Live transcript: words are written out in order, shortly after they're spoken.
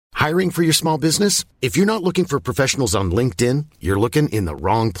Hiring for your small business? If you're not looking for professionals on LinkedIn, you're looking in the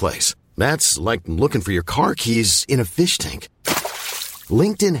wrong place. That's like looking for your car keys in a fish tank.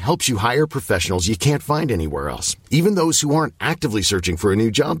 LinkedIn helps you hire professionals you can't find anywhere else, even those who aren't actively searching for a new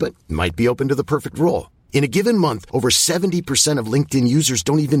job but might be open to the perfect role. In a given month, over 70% of LinkedIn users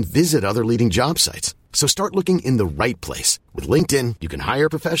don't even visit other leading job sites. So start looking in the right place. With LinkedIn, you can hire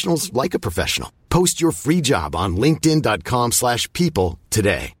professionals like a professional. Post your free job on linkedin.com/people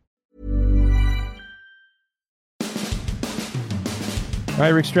today. All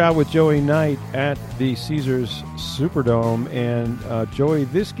right, Rick Stroud with Joey Knight at the Caesars Superdome. And Joey,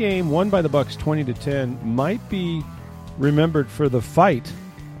 this game won by the Bucs 20-10 might be remembered for the fight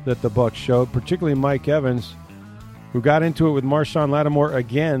that the Bucs showed, particularly Mike Evans, who got into it with Marshon Lattimore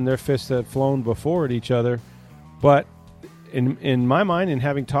again. Their fists had flown before at each other. But in my mind, and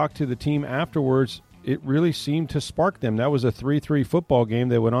having talked to the team afterwards, it really seemed to spark them. That was a 3-3 football game.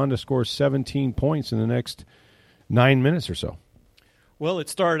 They went on to score 17 points in the next 9 minutes or so. Well, it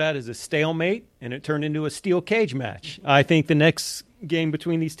started out as a stalemate, and it turned into a steel cage match. I think the next game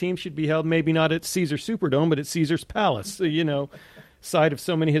between these teams should be held maybe not at Caesars Superdome, but at Caesars Palace. So, site of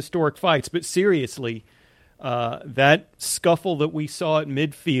so many historic fights. But seriously, that scuffle that we saw at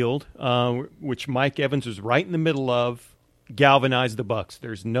midfield, which Mike Evans was right in the middle of, galvanized the Bucs.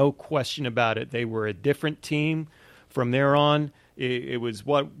 There's no question about it. They were a different team from there on. It was,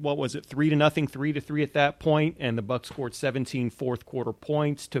 what was it, 3-0, 3-3 at that point, and the Bucs scored 17 fourth-quarter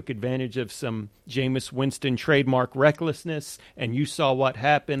points, took advantage of some Jameis Winston trademark recklessness, and you saw what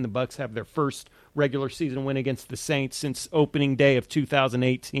happened. The Bucs have their first regular season win against the Saints since opening day of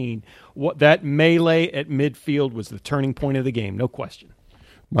 2018. That melee at midfield was the turning point of the game, no question.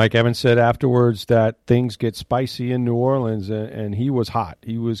 Mike Evans said afterwards that things get spicy in New Orleans, and he was hot.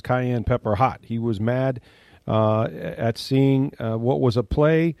 He was cayenne pepper hot. He was mad at seeing what was a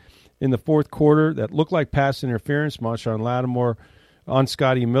play in the fourth quarter that looked like pass interference. Marshon Lattimore on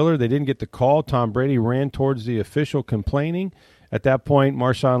Scotty Miller. They didn't get the call. Tom Brady ran towards the official complaining. At that point,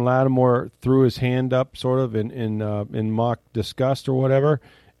 Marshon Lattimore threw his hand up sort of in mock disgust or whatever,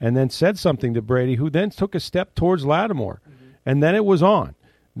 and then said something to Brady, who then took a step towards Lattimore. Mm-hmm. And then it was on.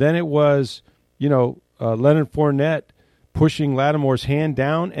 Then it was, Leonard Fournette pushing Lattimore's hand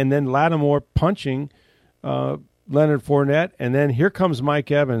down, and then Lattimore punching Leonard Fournette. And then here comes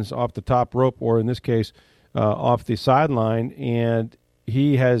Mike Evans off the top rope, or in this case, off the sideline, and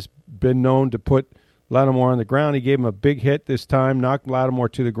he has been known to put Lattimore on the ground. He gave him a big hit this time, knocked Lattimore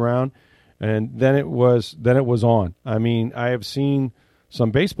to the ground, and then it was on. I mean, I have seen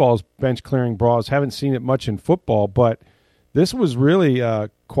some baseball's bench clearing brawls. Haven't seen it much in football, but this was really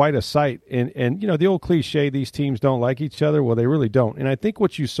quite a sight. And the old cliche, these teams don't like each other. Well, they really don't. And I think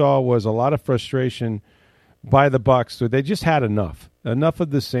what you saw was a lot of frustration by the Bucs. So they just had enough of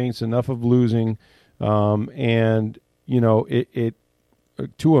the Saints, enough of losing, and it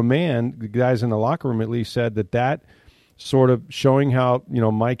to a man, the guys in the locker room at least said that sort of showing how,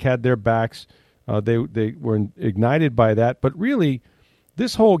 Mike had their backs. They were ignited by that. But really,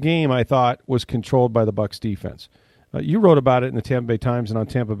 this whole game, I thought, was controlled by the Bucs defense. You wrote about it in the Tampa Bay Times and on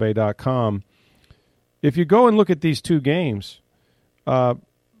TampaBay.com. If you go and look at these two games,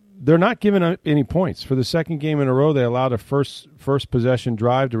 they're not giving up any points. For the second game in a row, they allowed a first possession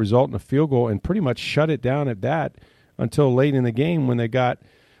drive to result in a field goal and pretty much shut it down at that until late in the game when they got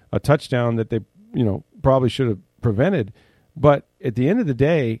a touchdown that they, probably should have prevented. But at the end of the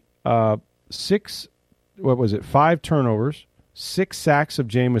day, 5 turnovers, 6 sacks of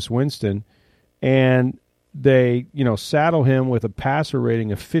Jameis Winston, and they, saddle him with a passer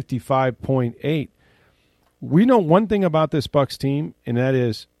rating of 55.8. We know one thing about this Bucs team, and that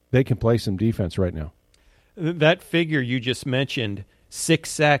is they can play some defense right now. That figure you just mentioned, 6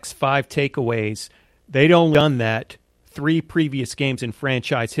 sacks, 5 takeaways, they'd only done that 3 previous games in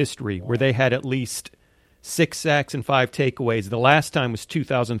franchise history where they had at least 6 sacks and 5 takeaways. The last time was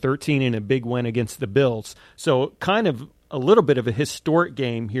 2013 in a big win against the Bills. So kind of a little bit of a historic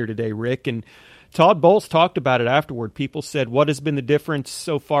game here today, Rick. And Todd Bowles talked about it afterward. People said, what has been the difference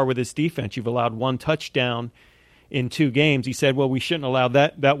so far with this defense? You've allowed 1 touchdown in 2 games. He said, well, we shouldn't allow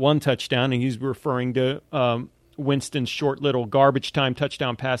that 1 touchdown, and he's referring to Winston's short little garbage time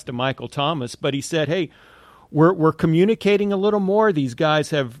touchdown pass to Michael Thomas. But he said, hey, we're communicating a little more. These guys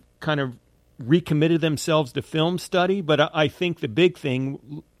have kind of recommitted themselves to film study, but I think the big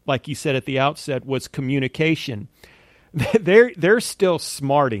thing, like you said at the outset, was communication. They're still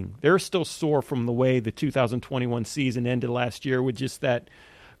smarting. They're still sore from the way the 2021 season ended last year with just that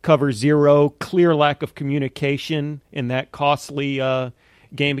cover zero, clear lack of communication in that costly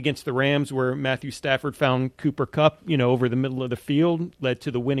game against the Rams where Matthew Stafford found Cooper Kupp, over the middle of the field, led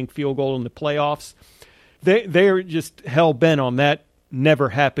to the winning field goal in the playoffs. They are just hell-bent on that never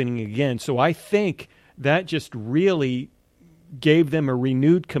happening again. So I think that just really gave them a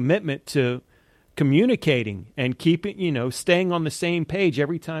renewed commitment to communicating and keeping, staying on the same page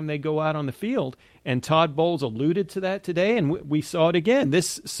every time they go out on the field. And Todd Bowles alluded to that today, and we saw it again.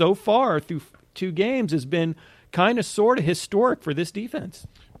 This, so far, through 2 games, has been kind of sort of historic for this defense.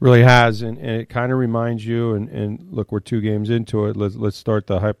 Really has, and it kind of reminds you, and look, we're 2 games into it. Let's start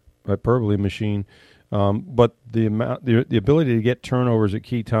the hyperbole machine. But the ability to get turnovers at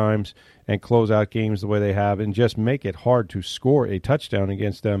key times and close out games the way they have and just make it hard to score a touchdown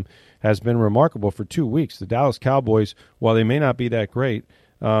against them has been remarkable for 2 weeks. The Dallas Cowboys, while they may not be that great,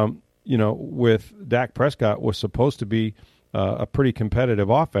 with Dak Prescott, was supposed to be a pretty competitive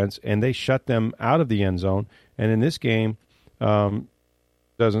offense, and they shut them out of the end zone. And in this game,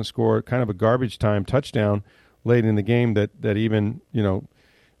 doesn't score kind of a garbage time touchdown late in the game that even,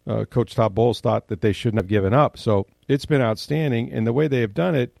 Coach Todd Bowles thought that they shouldn't have given up. So it's been outstanding, and the way they have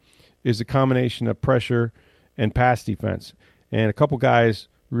done it is a combination of pressure and pass defense. And a couple guys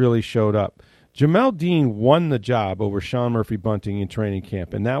really showed up. Jamel Dean won the job over Sean Murphy-Bunting in training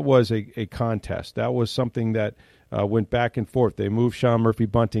camp, and that was a contest. That was something that went back and forth. They moved Sean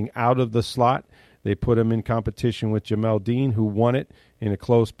Murphy-Bunting out of the slot. They put him in competition with Jamel Dean, who won it in a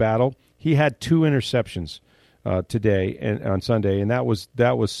close battle. He had 2 interceptions today and on Sunday, and that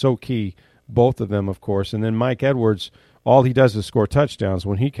was so key, both of them, of course. And then Mike Edwards, all he does is score touchdowns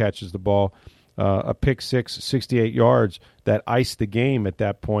when he catches the ball. A pick six, 68 yards that iced the game at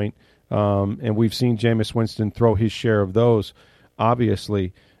that point. And we've seen Jameis Winston throw his share of those,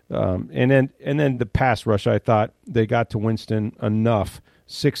 obviously. And then the pass rush, I thought they got to Winston enough.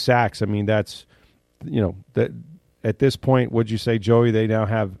 6 sacks. I mean, that's, that at this point, would you say, Joey, they now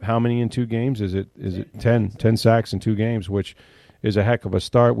have how many in 2 games? Is it 10 sacks in 2 games, which is a heck of a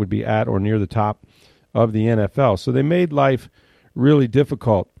start, would be at or near the top of the NFL. So they made life really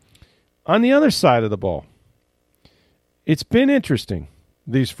difficult. On the other side of the ball, it's been interesting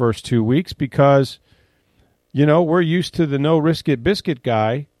these first 2 weeks because, we're used to the no-risk-it-biscuit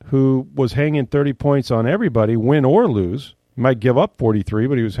guy who was hanging 30 points on everybody, win or lose. He might give up 43,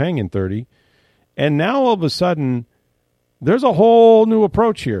 but he was hanging 30. And now all of a sudden, there's a whole new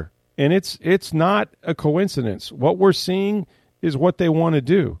approach here, and it's not a coincidence. What we're seeing is what they want to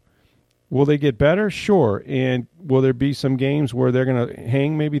do. Will they get better? Sure. And will there be some games where they're going to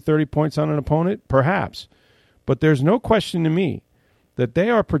hang maybe 30 points on an opponent? Perhaps. But there's no question to me that they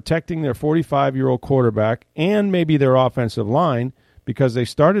are protecting their 45-year-old quarterback and maybe their offensive line because they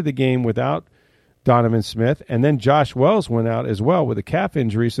started the game without Donovan Smith, and then Josh Wells went out as well with a calf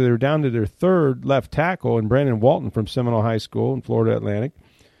injury, so they're down to their 3rd left tackle, and Brandon Walton from Seminole High School in Florida Atlantic.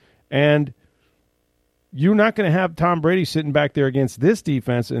 And you're not going to have Tom Brady sitting back there against this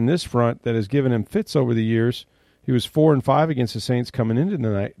defense in this front that has given him fits over the years. He was 4-5 against the Saints coming into the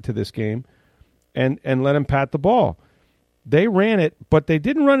night to this game, and let him pat the ball. They ran it, but they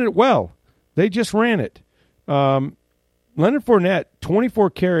didn't run it well. They just ran it. Leonard Fournette,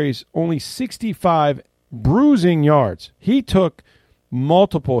 24 carries, only 65 bruising yards. He took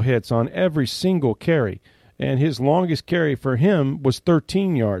multiple hits on every single carry, and his longest carry for him was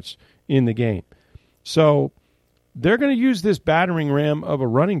 13 yards in the game. So they're going to use this battering ram of a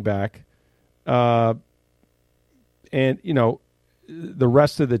running back, and, the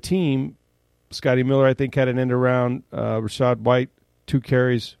rest of the team, Scotty Miller, I think, had an end around. Rachaad White, 2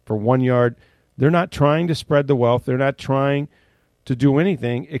 carries for 1 yard. They're not trying to spread the wealth. They're not trying to do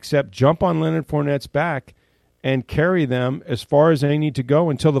anything except jump on Leonard Fournette's back and carry them as far as they need to go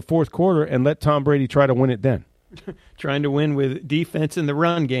until the 4th quarter and let Tom Brady try to win it then. Trying to win with defense in the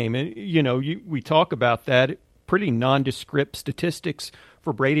run game. And, we talk about that. Pretty nondescript statistics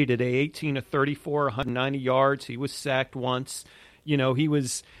for Brady today, 18 of 34, 190 yards. He was sacked once. He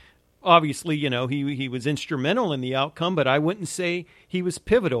was obviously, he was instrumental in the outcome, but I wouldn't say he was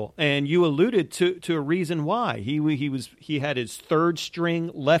pivotal. And you alluded to a reason why. He had his 3rd string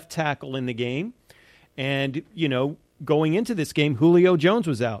left tackle in the game. And, going into this game, Julio Jones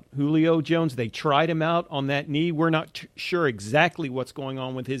was out. Julio Jones, they tried him out on that knee. We're not sure exactly what's going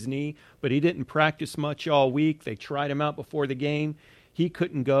on with his knee, but he didn't practice much all week. They tried him out before the game. He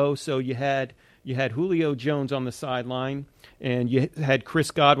couldn't go, so you had Julio Jones on the sideline, and you had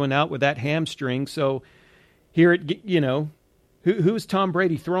Chris Godwin out with that hamstring. So here, who's Tom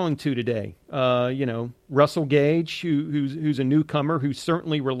Brady throwing to today? Russell Gage, who's a newcomer, who's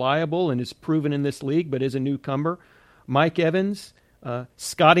certainly reliable and is proven in this league, but is a newcomer. Mike Evans,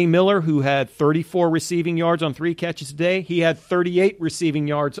 Scotty Miller, who had 34 receiving yards on 3 catches today, he had 38 receiving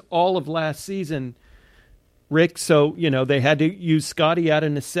yards all of last season, Rick. So, they had to use Scotty out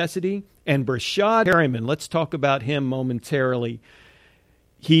of necessity. And Breshad Perriman, let's talk about him momentarily.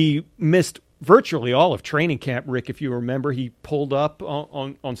 He missed virtually all of training camp, Rick, if you remember. He pulled up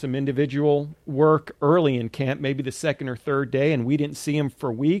on some individual work early in camp, maybe the second or third day, and we didn't see him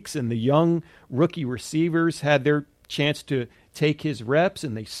for weeks. And the young rookie receivers had their chance to take his reps,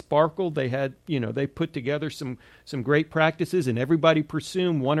 and they sparkled. They had, they put together some great practices, and everybody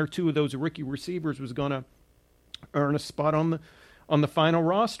presumed 1 or 2 of those rookie receivers was going to earn a spot on the final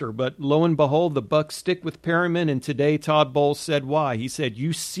roster. But lo and behold, the Bucs stick with Perriman, and today Todd Bowles said why. He said,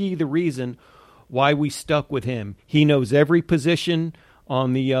 you see the reason why we stuck with him. He knows every position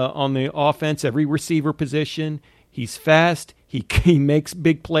on the offense, every receiver position. He's fast. He makes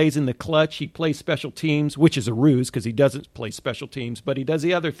big plays in the clutch. He plays special teams, which is a ruse because he doesn't play special teams, but he does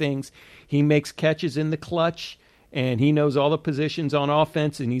the other things. He makes catches in the clutch, and he knows all the positions on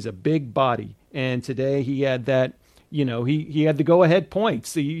offense, and he's a big body. And today he had that, he had the go-ahead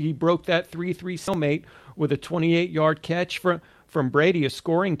points. He broke that 3-3 stalemate with a 28-yard catch from Brady, a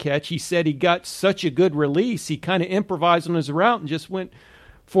scoring catch. He said he got such a good release, he kind of improvised on his route and just went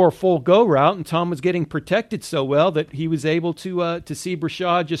for a full go route, and Tom was getting protected so well that he was able to see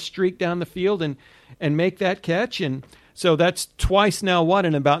Breshad just streak down the field and make that catch. And so that's twice now,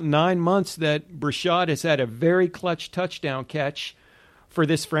 in about 9 months that Breshad has had a very clutch touchdown catch for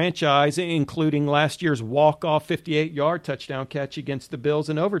this franchise, including last year's walk-off 58-yard touchdown catch against the Bills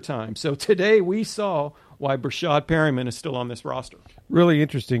in overtime. So today we saw why Breshad Perriman is still on this roster. Really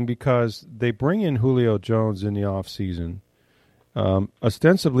interesting because they bring in Julio Jones in the offseason,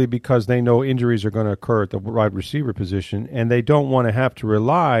 ostensibly because they know injuries are going to occur at the wide receiver position, and they don't want to have to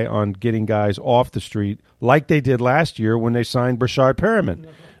rely on getting guys off the street like they did last year when they signed Breshad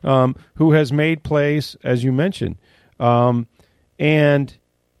Perriman, who has made plays, as you mentioned. And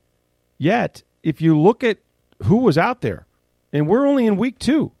yet, if you look at who was out there, and we're only in week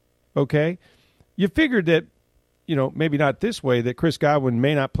 2, okay, you figured that, maybe not this way, that Chris Godwin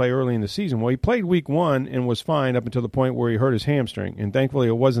may not play early in the season. Well, he played week 1 and was fine up until the point where he hurt his hamstring, and thankfully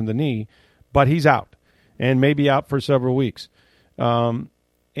it wasn't the knee, but he's out and maybe out for several weeks. And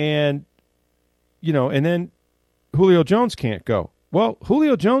then Julio Jones can't go. Well,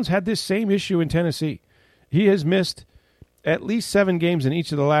 Julio Jones had this same issue in Tennessee. He has missed at least 7 games in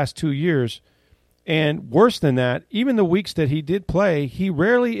each of the last 2 years. And worse than that, even the weeks that he did play, he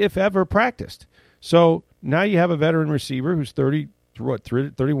rarely, if ever, practiced. So now you have a veteran receiver who's 31,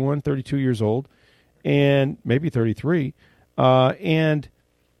 32 years old, and maybe 33, and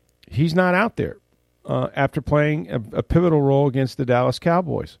he's not out there after playing a pivotal role against the Dallas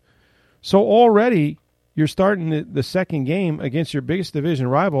Cowboys. So already you're starting the second game against your biggest division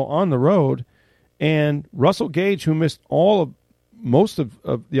rival on the road, and Russell Gage, who missed most of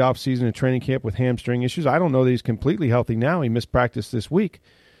the offseason and training camp with hamstring issues. I don't know that he's completely healthy now. He missed practice this week.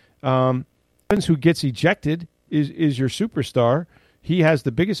 Who gets ejected is your superstar. He has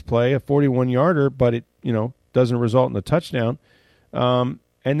the biggest play, a 41-yarder, but it doesn't result in a touchdown. And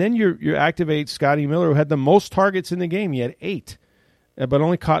then you activate Scotty Miller, who had the most targets in the game. He had 8, but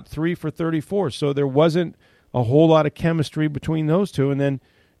only caught 3 for 34. So there wasn't a whole lot of chemistry between those two. And then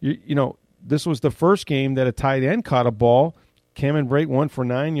this was the first game that a tight end caught a ball. Cameron Brate 1 for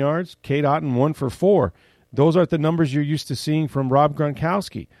 9 yards. Cade Otton 1 for 4. Those aren't the numbers you're used to seeing from Rob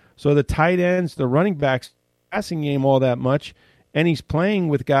Gronkowski. So the tight ends, the running backs, passing game all that much, and he's playing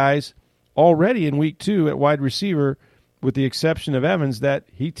with guys already in week 2 at wide receiver, with the exception of Evans, that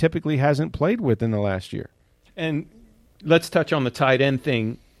he typically hasn't played with in the last year. And let's touch on the tight end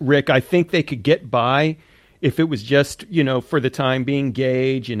thing, Rick. I think they could get by if it was just, for the time being,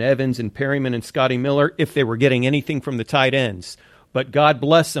 Gage and Evans and Perriman and Scotty Miller, if they were getting anything from the tight ends. But God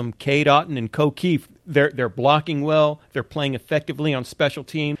bless them, Cade Otton and Keith, they're blocking well. They're playing effectively on special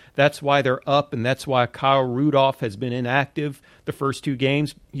teams. That's why they're up, and that's why Kyle Rudolph has been inactive the first 2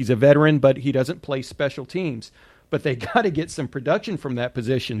 games. He's a veteran, but he doesn't play special teams. But they got to get some production from that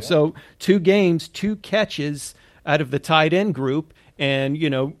position. Yeah. So 2 games, 2 catches out of the tight end group, and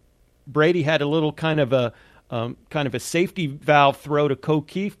Brady had a little kind of a safety valve throw to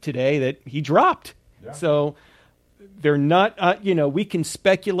Keith today that he dropped. Yeah. So they're not, we can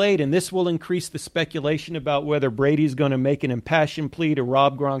speculate, and this will increase the speculation about whether Brady's going to make an impassioned plea to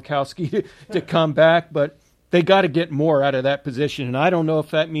Rob Gronkowski to come back, but they got to get more out of that position. And I don't know if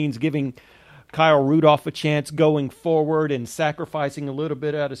that means giving Kyle Rudolph a chance going forward and sacrificing a little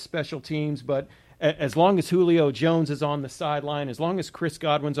bit out of special teams, but as long as Julio Jones is on the sideline, as long as Chris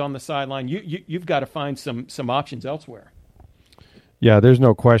Godwin's on the sideline, you've got to find some options elsewhere. Yeah, there's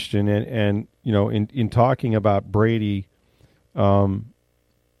no question. And in talking about Brady,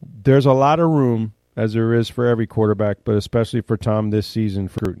 there's a lot of room, as there is for every quarterback, but especially for Tom this season,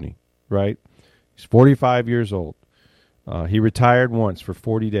 for scrutiny, right? He's 45 years old. He retired once for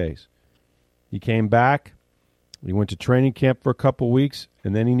 40 days. He came back. He went to training camp for a couple weeks,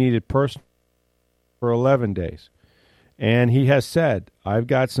 and then he needed personal for 11 days. And he has said, I've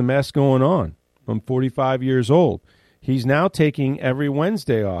got some S going on. I'm 45 years old. He's now taking every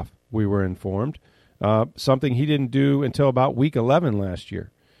Wednesday off, we were informed, something he didn't do until about week 11 last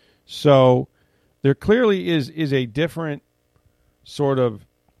year. So there clearly is a different sort of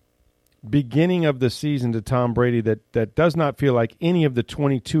beginning of the season to Tom Brady that does not feel like any of the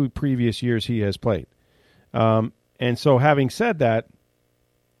 22 previous years he has played. And so having said that,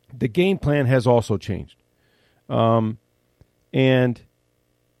 the game plan has also changed. And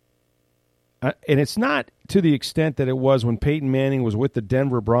it's not to the extent that it was when Peyton Manning was with the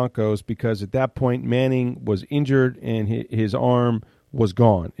Denver Broncos, because at that point Manning was injured and his arm was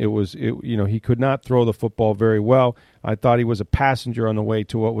gone. He could not throw the football very well. I thought he was a passenger on the way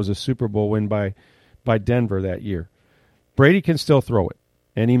to what was a Super Bowl win by Denver that year. Brady can still throw it,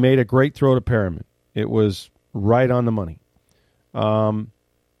 and he made a great throw to Perriman. It was right on the money.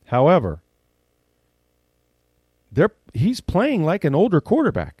 However, he's playing like an older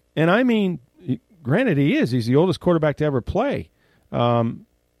quarterback. And I mean, granted, he's the oldest quarterback to ever play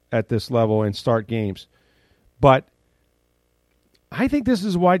at this level and start games. But I think this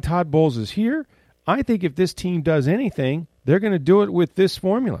is why Todd Bowles is here. I think if this team does anything, they're going to do it with this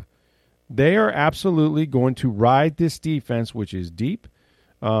formula. They are absolutely going to ride this defense, which is deep,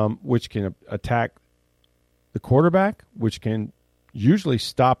 which can attack the quarterback, which can usually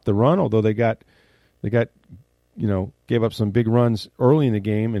stop the run, although they gave up some big runs early in the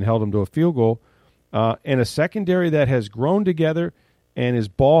game and held them to a field goal, and a secondary that has grown together and is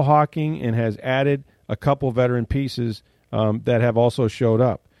ball hawking and has added a couple veteran pieces that have also showed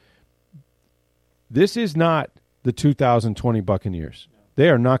up. This is not the 2020 Buccaneers. They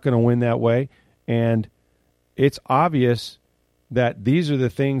are not going to win that way, and it's obvious that these are the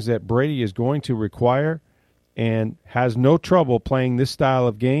things that Brady is going to require and has no trouble playing this style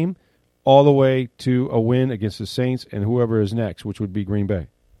of game all the way to a win against the Saints and whoever is next, which would be Green Bay.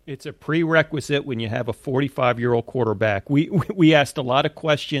 It's a prerequisite when you have a 45-year-old quarterback. We asked a lot of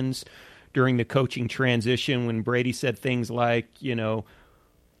questions during the coaching transition when Brady said things like,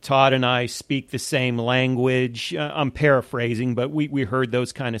 Todd and I speak the same language. I'm paraphrasing, but we heard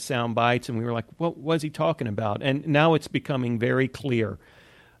those kind of sound bites, and we were like, what was he talking about? And now it's becoming very clear.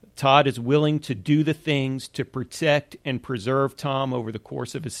 Todd is willing to do the things to protect and preserve Tom over the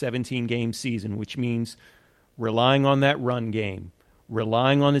course of a 17-game season, which means relying on that run game,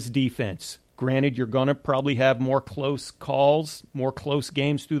 relying on his defense. Granted, you're going to probably have more close calls, more close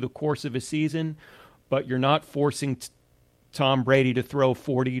games through the course of a season, but you're not forcing Tom Brady to throw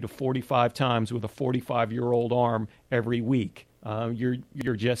 40 to 45 times with a 45-year-old arm every week.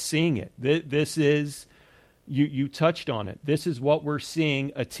 You're just seeing it. This is... You touched on it. This is what we're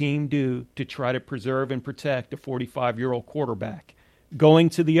seeing a team do to try to preserve and protect a 45-year-old quarterback. Going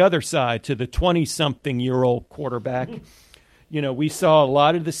to the other side, to the 20-something-year-old quarterback, we saw a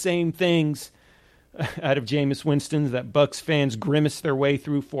lot of the same things out of Jameis Winston that Bucs fans grimaced their way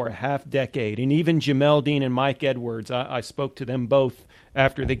through for a half-decade. And even Jamel Dean and Mike Edwards, I spoke to them both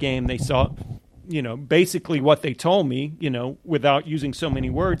after the game. They saw... basically what they told me, without using so many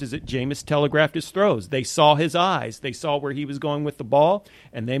words, is that Jameis telegraphed his throws. They saw his eyes. They saw where he was going with the ball,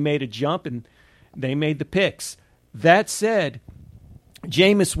 and they made a jump, and they made the picks. That said,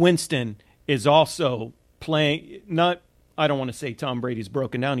 Jameis Winston is also playing, I don't want to say Tom Brady's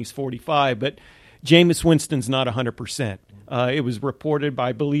broken down. He's 45, but Jameis Winston's not 100%. It was reported,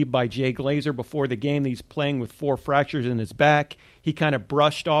 I believe, by Jay Glazer before the game that he's playing with 4 fractures in his back. He kind of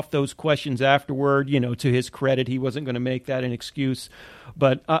brushed off those questions afterward. To his credit, he wasn't going to make that an excuse.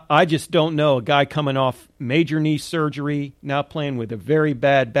 But I just don't know. A guy coming off major knee surgery, now playing with a very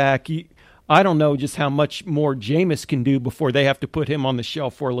bad back. I don't know just how much more Jameis can do before they have to put him on the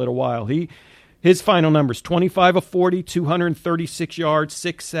shelf for a little while. His final numbers, 25 of 40, 236 yards,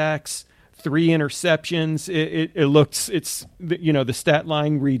 6 sacks. 3 interceptions. The stat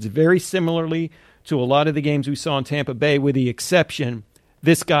line reads very similarly to a lot of the games we saw in Tampa Bay, with the exception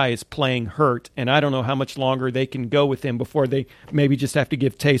this guy is playing hurt, and I don't know how much longer they can go with him before they maybe just have to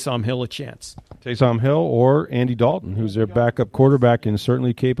give Taysom Hill a chance. Taysom Hill or Andy Dalton, who's their backup quarterback and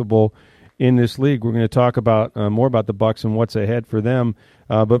certainly capable in this league. We're going to talk about more about the Bucs and what's ahead for them.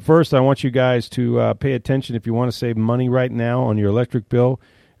 But first, I want you guys to pay attention if you want to save money right now on your electric bill,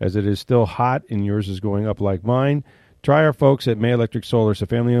 as it is still hot and yours is going up like mine. Try our folks at May Electric Solar. It's a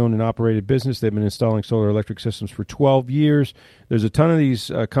family-owned and operated business. They've been installing solar electric systems for 12 years. There's a ton of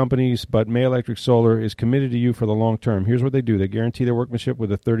these companies, but May Electric Solar is committed to you for the long term. Here's what they do. They guarantee their workmanship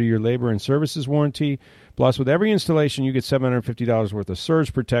with a 30-year labor and services warranty. Plus, with every installation, you get $750 worth of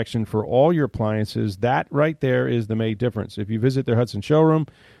surge protection for all your appliances. That right there is the May difference. If you visit their Hudson showroom,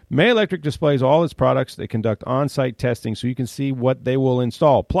 May Electric displays all its products. They conduct on-site testing so you can see what they will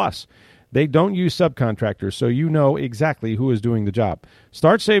install. Plus, they don't use subcontractors, so you know exactly who is doing the job.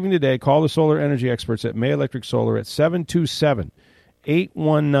 Start saving today. Call the solar energy experts at May Electric Solar at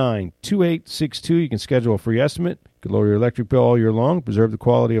 727-819-2862. You can schedule a free estimate. You can lower your electric bill all year long, preserve the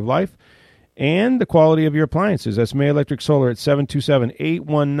quality of life, and the quality of your appliances. That's May Electric Solar at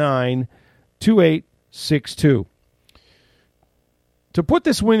 727-819-2862. To put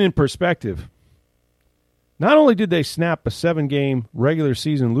this win in perspective, not only did they snap a 7-game regular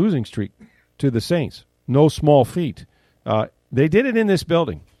season losing streak to the Saints, no small feat, they did it in this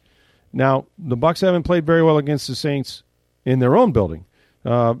building. Now, the Bucs haven't played very well against the Saints in their own building.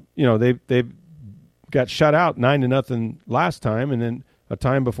 They got shut out 9-0 last time, and then a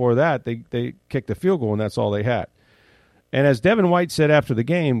time before that, they kicked a field goal, and that's all they had. And as Devin White said after the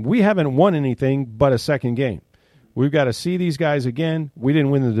game, we haven't won anything but a second game. We've got to see these guys again. We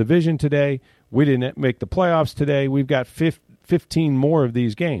didn't win the division today. We didn't make the playoffs today. We've got 15 more of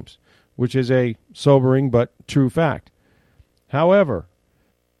these games, which is a sobering but true fact. However,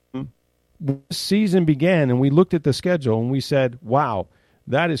 this season began, and we looked at the schedule, and we said, wow,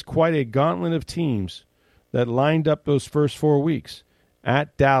 that is quite a gauntlet of teams that lined up those first 4 weeks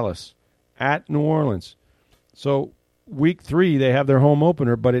at Dallas, at New Orleans. So week 3, they have their home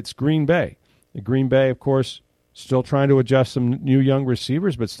opener, but it's Green Bay. Green Bay, of course, still trying to adjust some new young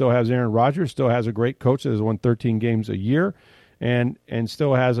receivers, but still has Aaron Rodgers, still has a great coach that has won 13 games a year, and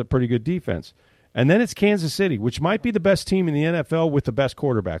still has a pretty good defense. And then it's Kansas City, which might be the best team in the NFL with the best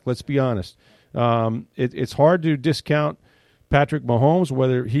quarterback. Let's be honest. It's hard to discount Patrick Mahomes,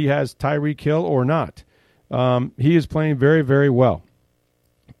 whether he has Tyreek Hill or not. He is playing very, very well.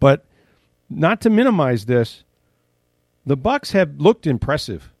 But not to minimize this, the Bucs have looked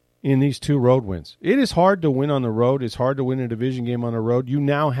impressive in these 2 road wins. It is hard to win on the road. It's hard to win a division game on the road. You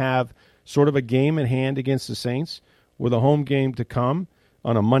now have sort of a game at hand against the Saints with a home game to come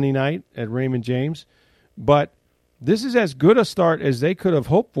on a Monday night at Raymond James. But this is as good a start as they could have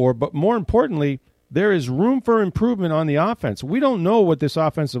hoped for, but more importantly, there is room for improvement on the offense. We don't know what this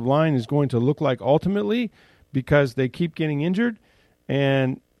offensive line is going to look like ultimately because they keep getting injured,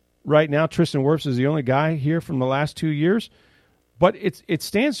 and right now Tristan Wirfs is the only guy here from the last 2 years. But it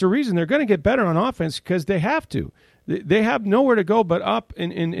stands to reason they're going to get better on offense because they have to. They have nowhere to go but up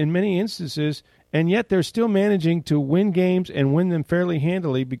in many instances, and yet they're still managing to win games and win them fairly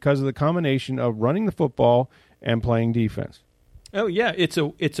handily because of the combination of running the football and playing defense. Oh, yeah, it's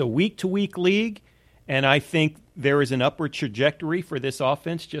a week-to-week league, and I think there is an upward trajectory for this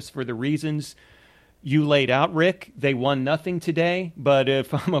offense just for the reasons you laid out, Rick. They won nothing today, but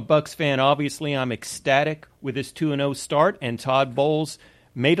if I'm a Bucs fan, obviously I'm ecstatic with this 2-0 start, and Todd Bowles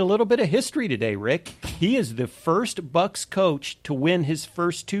made a little bit of history today, Rick. He is the first Bucs coach to win his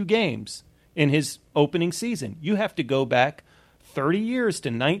first 2 games in his opening season. You have to go back 30 years to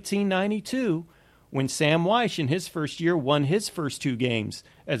 1992 when Sam Wyche in his first year won his first 2 games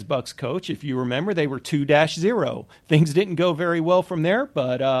as Bucs coach. If you remember, they were 2-0. Things didn't go very well from there,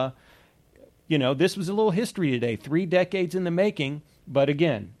 but this was a little history today, 3 decades in the making. But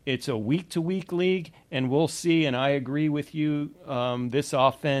again, it's a week-to-week league, and we'll see. And I agree with you. This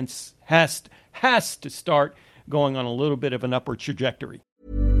offense has to start going on a little bit of an upward trajectory.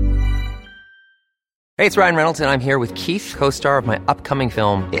 Hey, it's Ryan Reynolds, and I'm here with Keith, co-star of my upcoming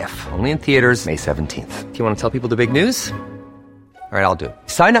film, If, only in theaters May 17th. Do you want to tell people the big news? All right, I'll do it.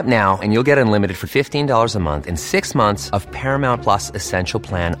 Sign up now and you'll get unlimited for $15 a month and 6 months of Paramount Plus Essential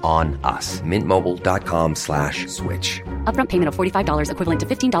Plan on us. MintMobile.com/switch. Upfront payment of $45 equivalent to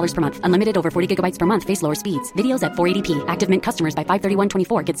 $15 per month. Unlimited over 40 gigabytes per month. Face lower speeds. Videos at 480p. Active Mint customers by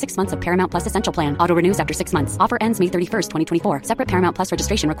 531.24 get 6 months of Paramount Plus Essential Plan. Auto renews after 6 months. Offer ends May 31st, 2024. Separate Paramount Plus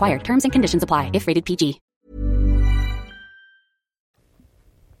registration required. Terms and conditions apply if rated PG.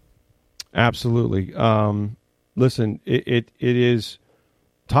 Absolutely. Listen, it is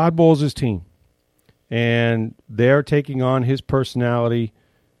Todd Bowles' team, and they're taking on his personality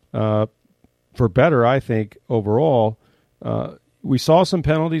for better, I think, overall. We saw some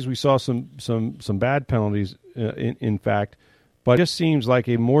penalties. We saw some bad penalties, in fact, but it just seems like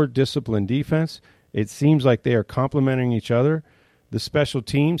a more disciplined defense. It seems like they are complementing each other. The special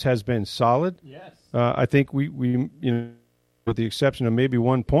teams has been solid. Yes. I think we with the exception of maybe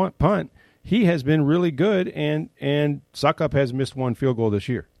one punt, he has been really good, and Suckup has missed one field goal this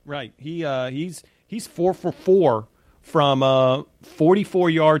year. Right. He's 4 for 4 from 44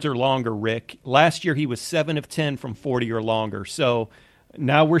 yards or longer, Rick. Last year he was 7 of 10 from 40 or longer. So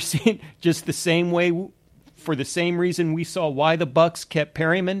now we're seeing just the same way, for the same reason we saw why the Bucs kept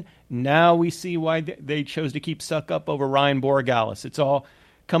Perryman. Now we see why they chose to keep Suckup over Ryan Borregales. It's all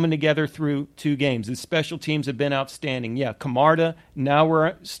coming together through 2 games. The special teams have been outstanding. Yeah, Camarda, now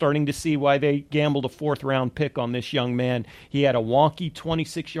we're starting to see why they gambled a 4th-round pick on this young man. He had a wonky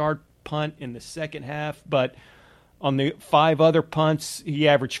 26-yard punt in the second half, but on the 5 other punts, he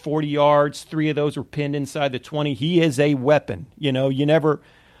averaged 40 yards. 3 of those were pinned inside the 20. He is a weapon. You know, you never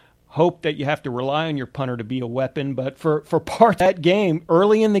hope that you have to rely on your punter to be a weapon, but for part of that game,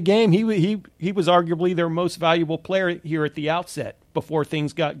 early in the game, he was arguably their most valuable player here at the outset before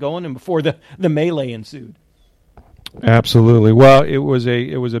things got going and before the melee ensued. Absolutely. Well, it was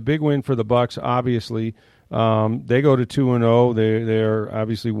a big win for the Bucs. Obviously, they go to 2-0. They're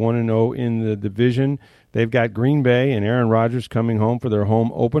obviously 1-0 in the division. They've got Green Bay and Aaron Rodgers coming home for their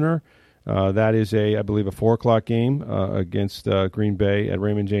home opener. That is I believe a 4:00 game against Green Bay at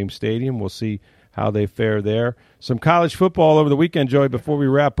Raymond James Stadium. We'll see how they fare there. Some college football over the weekend, Joey. Before we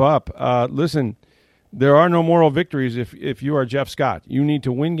wrap up, listen. There are no moral victories if you are Jeff Scott. You need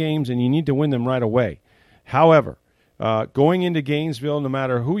to win games, and you need to win them right away. However, going into Gainesville, no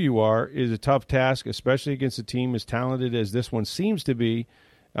matter who you are, is a tough task, especially against a team as talented as this one seems to be,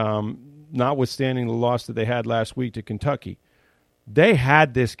 notwithstanding the loss that they had last week to Kentucky. They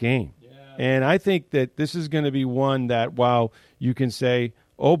had this game. Yeah. And I think that this is going to be one that, while you can say,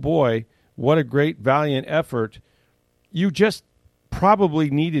 oh, boy, what a great, valiant effort, you just probably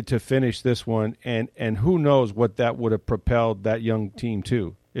needed to finish this one, and who knows what that would have propelled that young team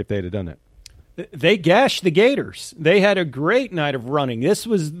to if they'd have done it. They gashed the Gators. They had a great night of running. This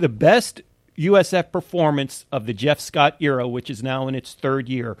was the best USF performance of the Jeff Scott era, which is now in its 3rd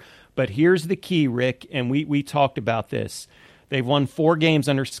year. But here's the key, Rick, and we talked about this. They've won 4 games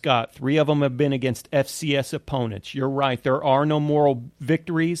under Scott. 3 of them have been against FCS opponents. You're right, there are no moral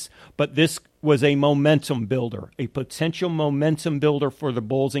victories, but this was a momentum builder, a potential momentum builder for the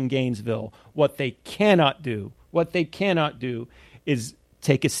Bulls in Gainesville. What they cannot do is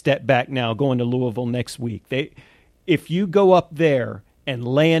take a step back now going to Louisville next week. If you go up there and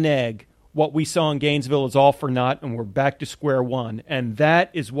lay an egg, what we saw in Gainesville is all for naught, and we're back to square one. And that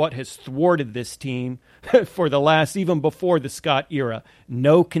is what has thwarted this team for the last, even before the Scott era.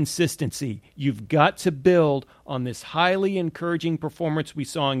 No consistency. You've got to build on this highly encouraging performance we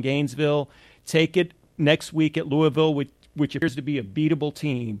saw in Gainesville. Take it next week at Louisville, which appears to be a beatable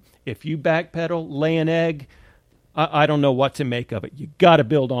team. If you backpedal, lay an egg, I don't know what to make of it. You got to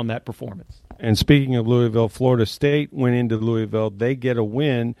build on that performance. And speaking of Louisville, Florida State went into Louisville. They get a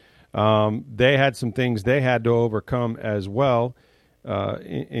win. They had some things they had to overcome as well,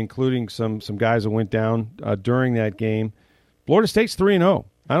 including some guys that went down during that game. Florida State's 3-0.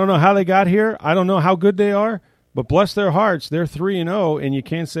 I don't know how they got here. I don't know how good they are, but bless their hearts, they're 3-0, and you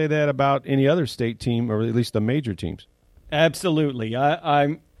can't say that about any other state team, or at least the major teams. Absolutely.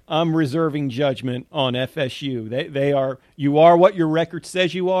 I'm reserving judgment on FSU. They are. You are what your record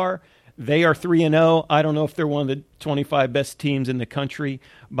says you are. They are 3-0. I don't know if they're one of the 25 best teams in the country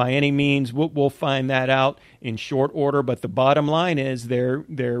by any means. We'll find that out in short order. But the bottom line is they're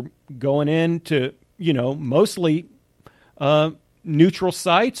going into, mostly neutral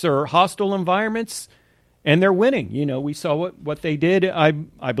sites or hostile environments, and they're winning. We saw what they did. I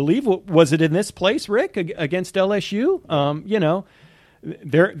believe, was it in this place, Rick, against LSU?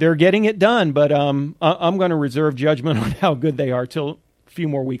 They're getting it done. But I'm going to reserve judgment on how good they are till few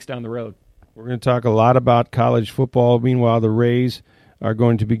more weeks down the road. We're going to talk a lot about college football. Meanwhile, the Rays are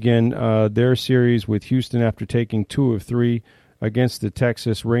going to begin their series with Houston after taking 2 of 3 against the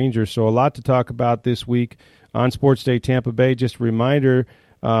Texas Rangers. So a lot to talk about this week on Sports Day Tampa Bay. Just a reminder,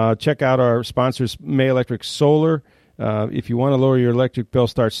 check out our sponsors, May Electric Solar. If you want to lower your electric bill,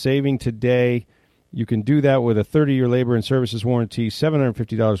 start saving today. You can do that with a 30-year labor and services warranty,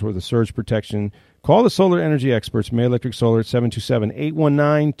 $750 worth of surge protection. Call the solar energy experts, May Electric Solar, at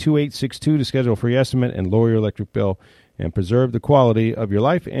 727-819-2862 to schedule a free estimate and lower your electric bill and preserve the quality of your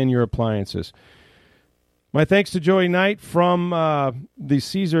life and your appliances. My thanks to Joey Knight from the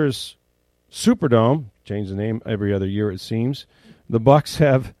Caesars Superdome. Change the name every other year, it seems. The Bucs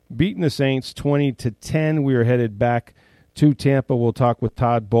have beaten the Saints 20-10. We are headed back to Tampa. We'll talk with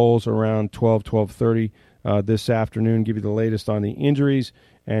Todd Bowles around 12:30 this afternoon, give you the latest on the injuries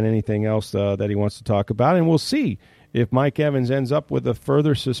and anything else that he wants to talk about. And we'll see if Mike Evans ends up with a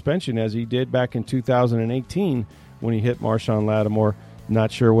further suspension as he did back in 2018 when he hit Marshawn Lattimore Not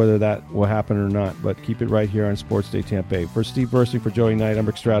sure whether that will happen or not, but keep it right here on Sports Day Tampa Bay. For Steve Bursey, for Joey Knight, I'm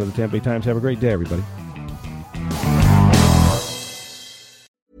Rick Stroud of the Tampa Bay Times. Have a great day, everybody.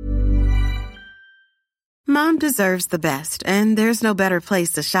 Mom deserves the best, and there's no better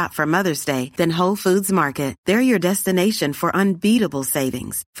place to shop for Mother's Day than Whole Foods Market. They're your destination for unbeatable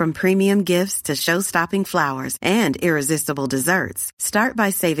savings, from premium gifts to show-stopping flowers and irresistible desserts. Start by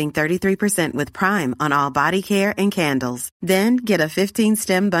saving 33% with Prime on all body care and candles. Then get a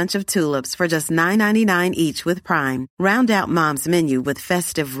 15-stem bunch of tulips for just $9.99 each with Prime. Round out Mom's menu with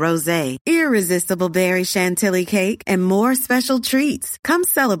festive rosé, irresistible berry chantilly cake, and more special treats. Come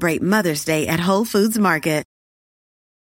celebrate Mother's Day at Whole Foods Market.